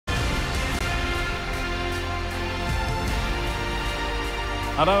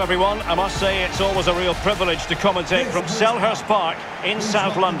Hello everyone, I must say it's always a real privilege to commentate from Selhurst Park in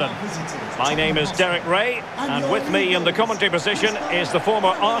South London. My name is Derek Ray, and with me in the commentary position is the former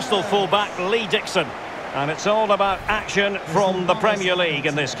Arsenal fullback Lee Dixon. And it's all about action from the Premier League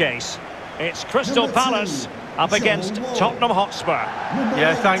in this case. It's Crystal Palace up against Tottenham Hotspur.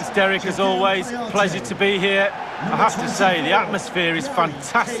 Yeah, thanks Derek, as always. Pleasure to be here. I have to say, the atmosphere is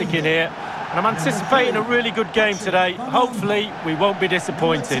fantastic in here. And I'm anticipating a really good game today. Hopefully, we won't be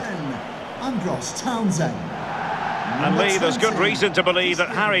disappointed. And Lee, there's good reason to believe that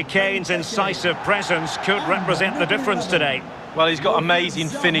Harry Kane's incisive presence could represent the difference today. Well, he's got amazing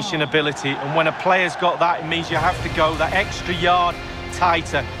finishing ability. And when a player's got that, it means you have to go that extra yard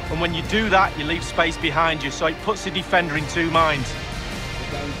tighter. And when you do that, you leave space behind you. So it puts the defender in two minds.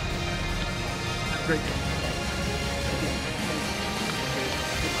 Great.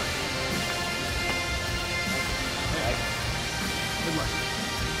 Good luck.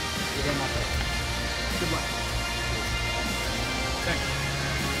 Good luck. Thanks.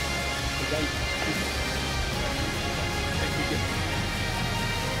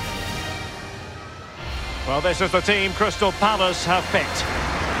 Well, this is the team Crystal Palace have picked.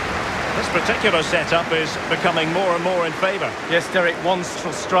 This particular setup is becoming more and more in favour. Yes, Derek, one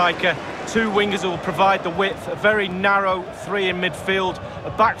striker, two wingers who will provide the width, a very narrow three in midfield,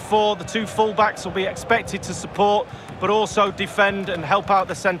 a back four. The two full-backs will be expected to support, but also defend and help out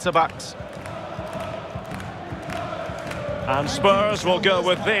the centre-backs. And Spurs will go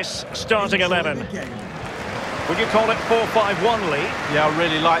with this starting 11. Would you call it 4-5-1, Lee? Yeah, I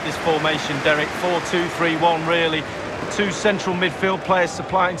really like this formation, Derek. 4-2-3-1, really. Two central midfield players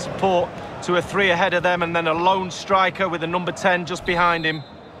supplying support to a three ahead of them, and then a lone striker with a number 10 just behind him.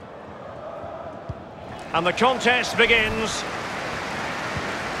 And the contest begins.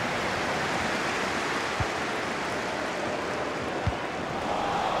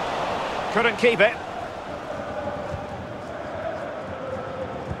 Couldn't keep it.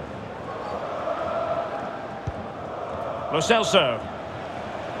 Lo Celso.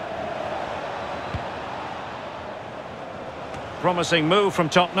 Promising move from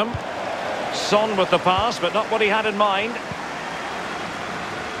Tottenham. Son with the pass, but not what he had in mind.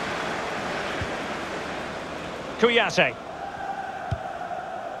 Kouyaté.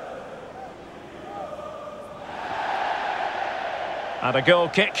 And a goal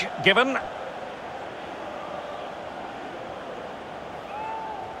kick given.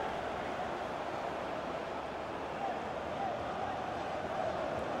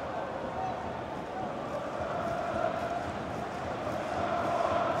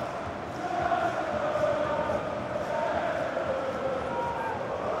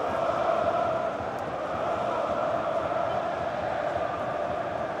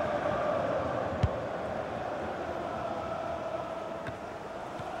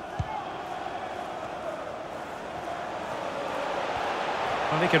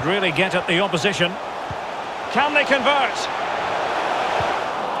 Well, they could really get at the opposition. Can they convert?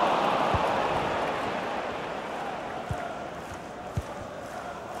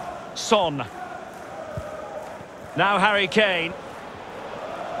 Son. Now Harry Kane.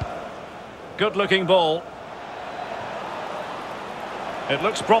 Good-looking ball. It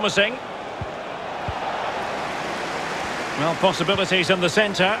looks promising. Well, possibilities in the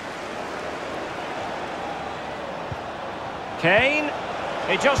centre. Kane.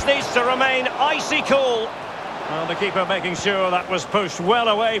 He just needs to remain icy cool. Well, the keeper making sure that was pushed well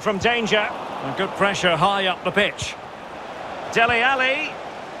away from danger. And good pressure high up the pitch. Dele Alli.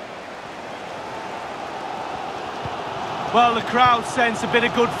 Well, the crowd sense a bit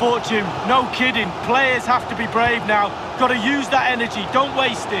of good fortune. No kidding. Players have to be brave now. Got to use that energy. Don't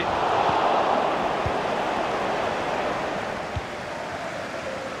waste it.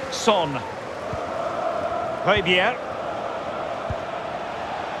 Son. Højbjerg.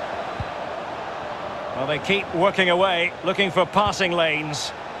 Well, they keep working away, looking for passing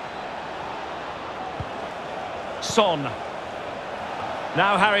lanes. Son.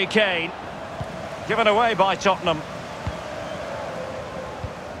 Now Harry Kane. Given away by Tottenham.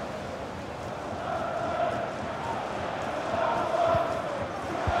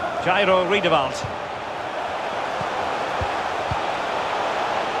 Jairo Riedewald.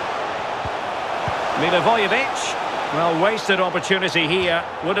 Milivojevic. Well, wasted opportunity here.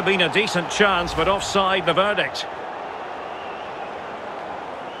 Would have been a decent chance, but offside the verdict.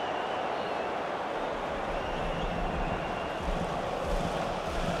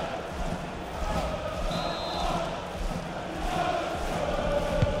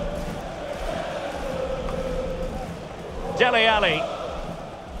 Dele Alli.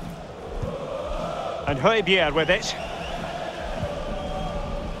 And Højbjerg with it.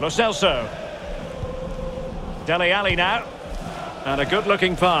 Lo Celso. Dele Alli now. And a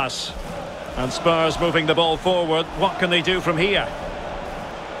good-looking pass. And Spurs moving the ball forward. What can they do from here?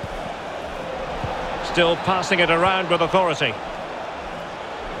 Still passing it around with authority.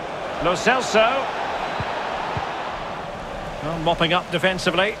 Lo Celso. Well, mopping up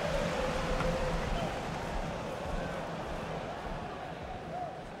defensively.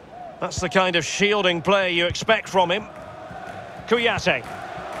 That's the kind of shielding play you expect from him. Kouyaté.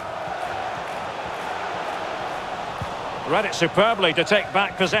 Read it superbly to take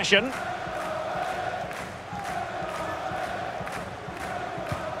back possession.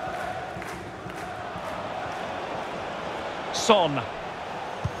 Son.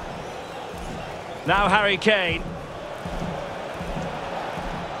 Now Harry Kane.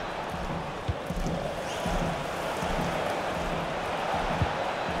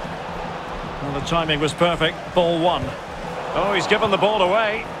 Well, the timing was perfect. Ball one. Oh, he's given the ball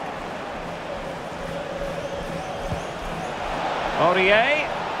away. Aurier.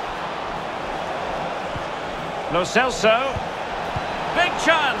 Lo Celso. Big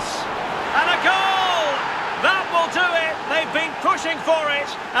chance. And a goal! That will do it. They've been pushing for it.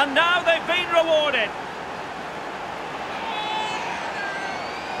 And now they've been rewarded.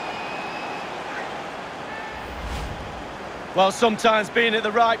 Well, sometimes being at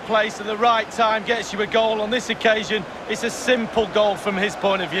the right place at the right time gets you a goal. On this occasion, it's a simple goal from his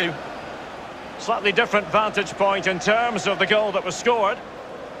point of view. Slightly different vantage point in terms of the goal that was scored.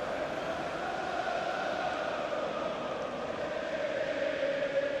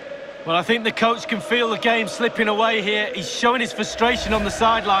 Well, I think the coach can feel the game slipping away here. He's showing his frustration on the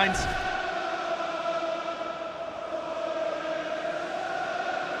sidelines.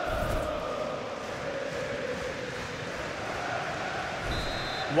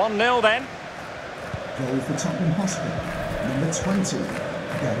 One 0 then. Goal for Tottenham Hotspur, number 20,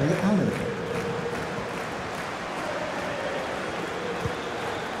 Dele Alli.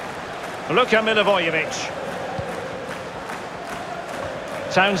 Luka Milivojevic.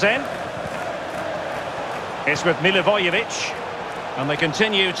 Townsend. It's with Milivojevic. And they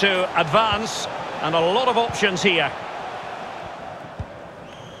continue to advance. And a lot of options here.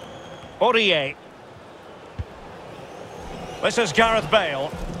 Aurier. This is Gareth Bale.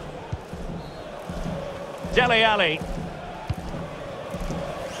 Dele Alli.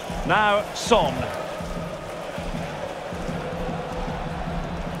 Now Son.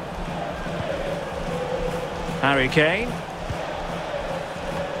 Harry Kane.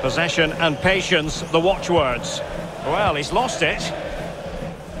 Possession and patience, the watchwords. Well, he's lost it.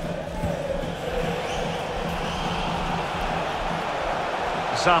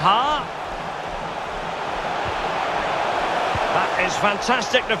 Zaha. That is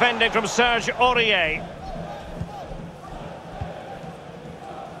fantastic defending from Serge Aurier.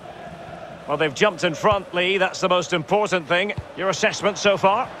 Well, they've jumped in front, Lee. That's the most important thing. Your assessment so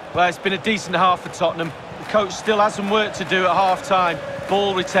far? Well, it's been a decent half for Tottenham. The coach still has some work to do at half-time.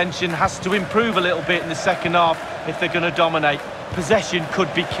 Ball retention has to improve a little bit in the second half if they're going to dominate. Possession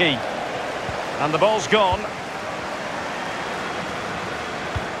could be key. And the ball's gone.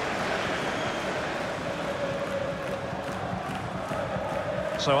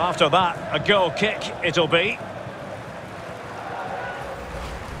 So after that, a goal kick it'll be.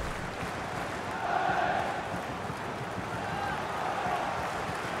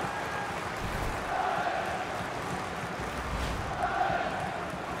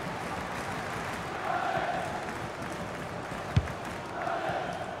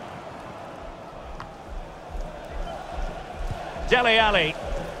 Dele Alli.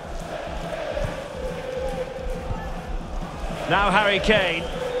 Now Harry Kane.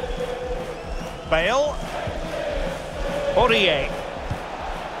 Bale. Aurier.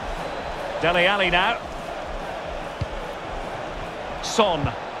 Dele Alli now.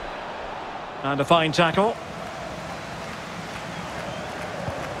 Son. And a fine tackle.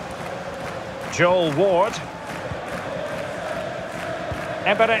 Joel Ward.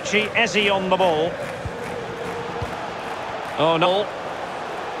 Eberechi Eze on the ball. Oh no.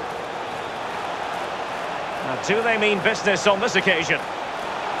 Now, do they mean business on this occasion?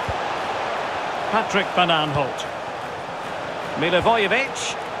 Patrick Van Aanholt.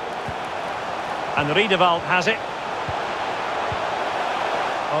 Milivojevic. And Riedewald has it.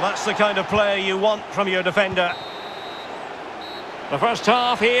 Well, that's the kind of play you want from your defender. The first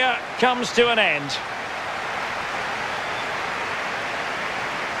half here comes to an end.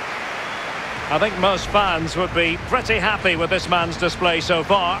 I think most fans would be pretty happy with this man's display so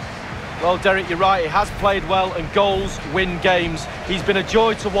far. Well, Derek, you're right. He has played well, and goals win games. He's been a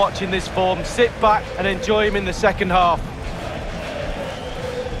joy to watch in this form. Sit back and enjoy him in the second half.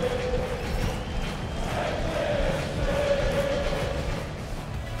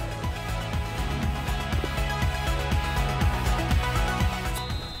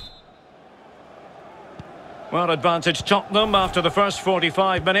 Well, advantage Tottenham after the first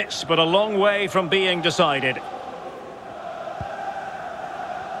 45 minutes, but a long way from being decided.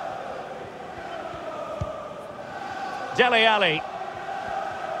 Dele Alli.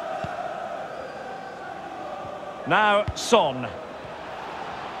 Now Son.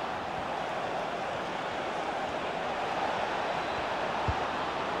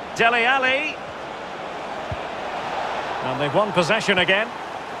 Dele Alli. And they've won possession again.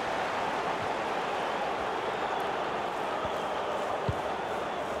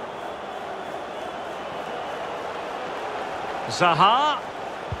 Zaha.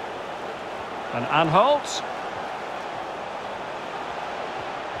 And Anholt.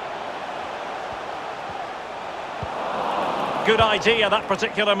 Good idea, that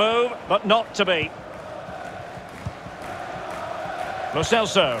particular move, but not to be. Lo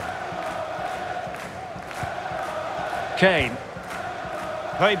Celso. Kane.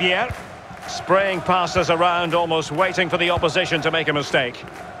 Højbjerg. Spraying passes around, almost waiting for the opposition to make a mistake.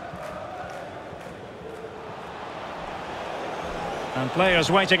 And players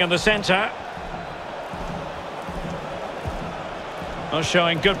waiting in the centre. Well,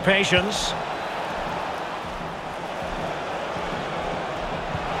 showing good patience.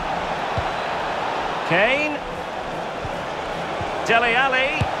 Kane. Dele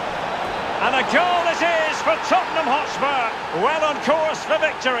Alli. And a goal it is for Tottenham Hotspur. Well on course for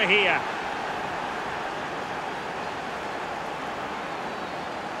victory here.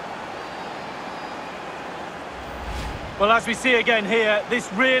 Well, as we see again here,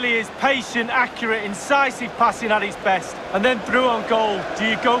 this really is patient, accurate, incisive passing at its best. And then through on goal, do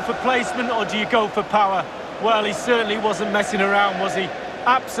you go for placement or do you go for power? Well, he certainly wasn't messing around, was he?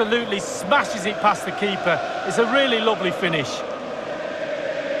 Absolutely smashes it past the keeper. It's a really lovely finish.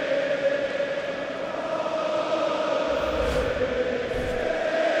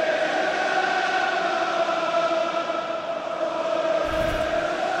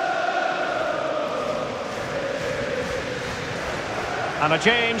 And a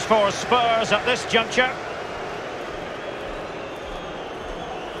change for Spurs at this juncture.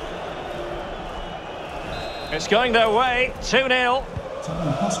 It's going their way, 2-0.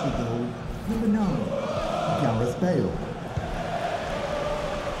 Tottenham Hotspur goal, number 9, Gareth Bale.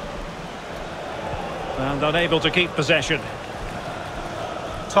 And unable to keep possession.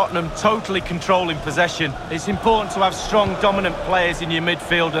 Tottenham totally controlling possession. It's important to have strong, dominant players in your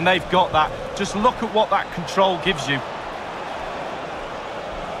midfield, and they've got that. Just look at what that control gives you.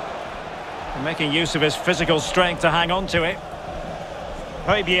 And making use of his physical strength to hang on to it.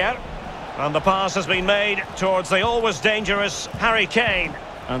 Højbjerg. And the pass has been made towards the always dangerous Harry Kane.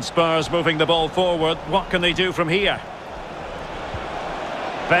 And Spurs moving the ball forward. What can they do from here?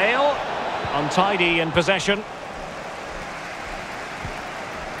 Bale. Untidy in possession.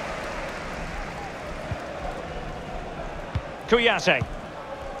 Kouyaté.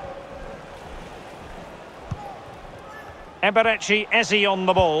 Eberechi Eze on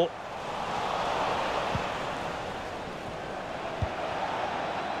the ball.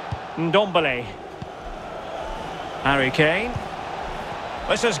 Ndombele. Harry Kane.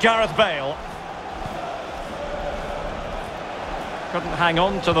 This is Gareth Bale. Couldn't hang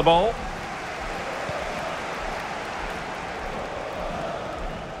on to the ball.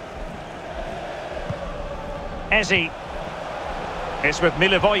 Eze. It's with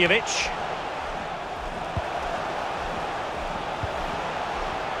Milivojevic.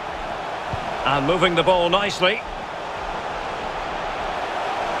 And moving the ball nicely.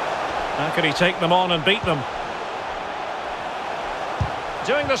 How can he take them on and beat them?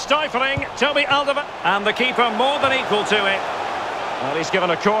 Doing the stifling, Toby Alderweireld. And the keeper more than equal to it. Well, he's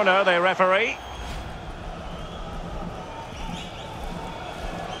given a corner, the referee.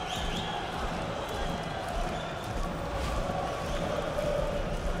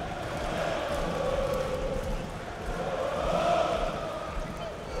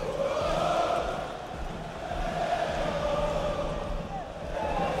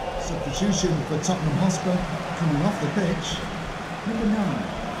 Substitution for Tottenham Hotspur, coming off the pitch, number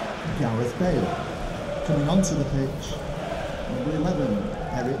 9, Gareth Bale. Coming onto the pitch, number 11,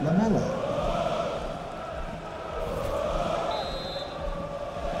 Eric Lamela.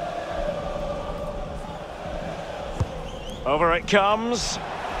 Over it comes.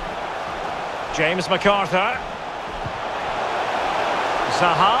 James McArthur.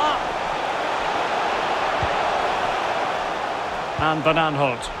 Zaha. And Van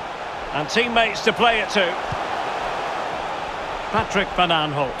Aanholt. And teammates to play it to. Patrick Van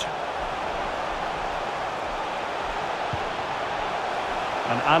Aanholt.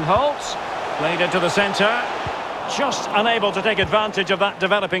 And Aanholt played into the centre. Just unable to take advantage of that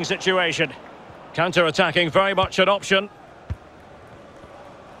developing situation. Counter-attacking, very much an option.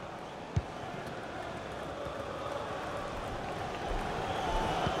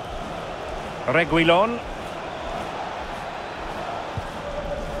 Reguilon.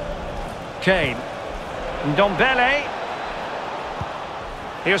 Kane. Ndombele.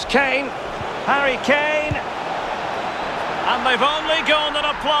 Here's Kane. Harry Kane. And they've only gone and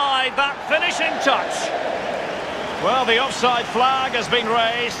applied that finishing touch. Well, the offside flag has been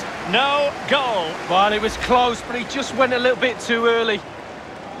raised. No goal. Well, it was close, but he just went a little bit too early.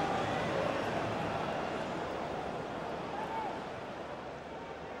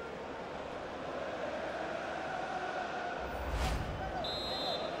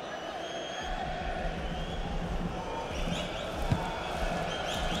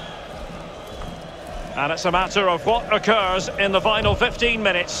 And it's a matter of what occurs in the final 15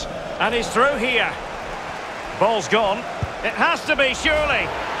 minutes. And he's through here. Ball's gone. It has to be, surely.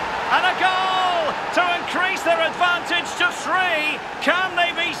 And a goal to increase their advantage to 3. Can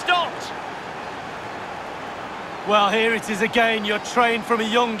they be stopped? Well, here it is again. You're trained from a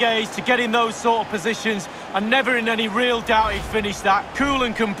young age to get in those sort of positions. And never in any real doubt he'd finish that. Cool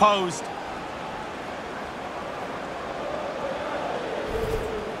and composed.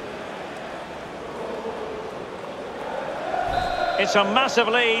 It's a massive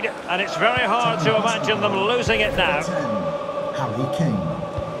lead, and it's very hard to imagine them losing it now. Harry Kane.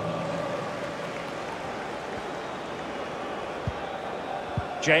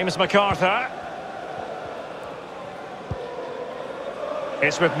 James MacArthur.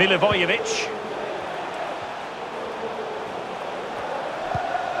 It's with Milivojevic.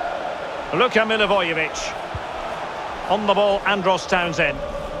 Luka Milivojevic. On the ball, Andros Townsend.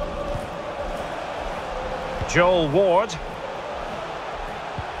 Joel Ward.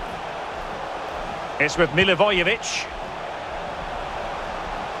 It's with Milivojevic.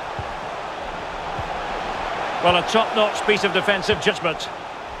 Well, a top-notch piece of defensive judgment.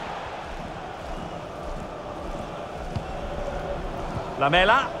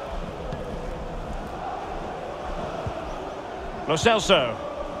 Lamela. Lo Celso.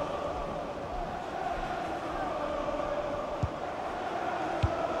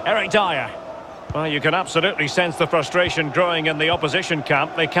 Eric Dyer. Well, you can absolutely sense the frustration growing in the opposition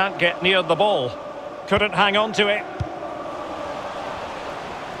camp. They can't get near the ball. Couldn't hang on to it.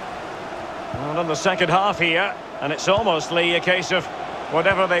 Well, in the second half here, and it's almost, Lee, a case of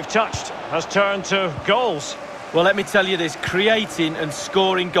whatever they've touched has turned to goals. Well, let me tell you this, creating and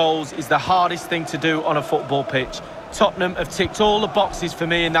scoring goals is the hardest thing to do on a football pitch. Tottenham have ticked all the boxes for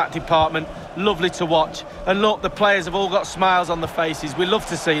me in that department. Lovely to watch. And look, the players have all got smiles on their faces. We love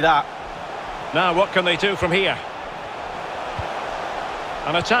to see that. Now, what can they do from here?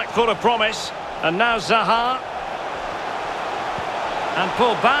 An attack full of promise. And now Zaha. And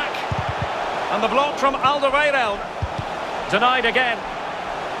pulled back. And the block from Alderweireld. Denied again.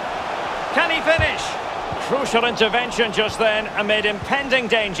 Can he finish? Crucial intervention just then amid impending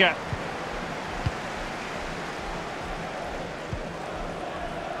danger.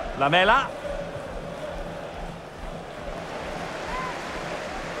 Lamela.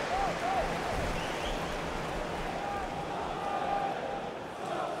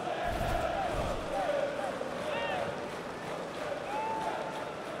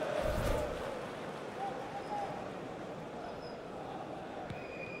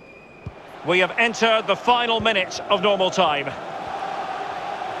 We have entered the final minute of normal time.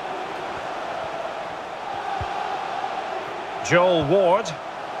 Joel Ward.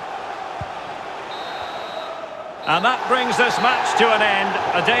 And that brings this match to an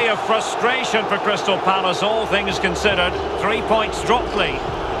end. A day of frustration for Crystal Palace, all things considered. 3 points dropped, Lee.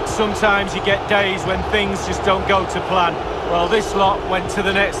 Sometimes you get days when things just don't go to plan. Well, this lot went to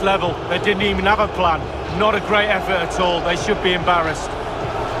the next level. They didn't even have a plan. Not a great effort at all. They should be embarrassed.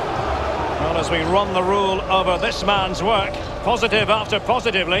 Well, as we run the rule over this man's work, positive after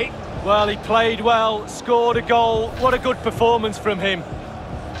positively. Well, he played well, scored a goal. What a good performance from him.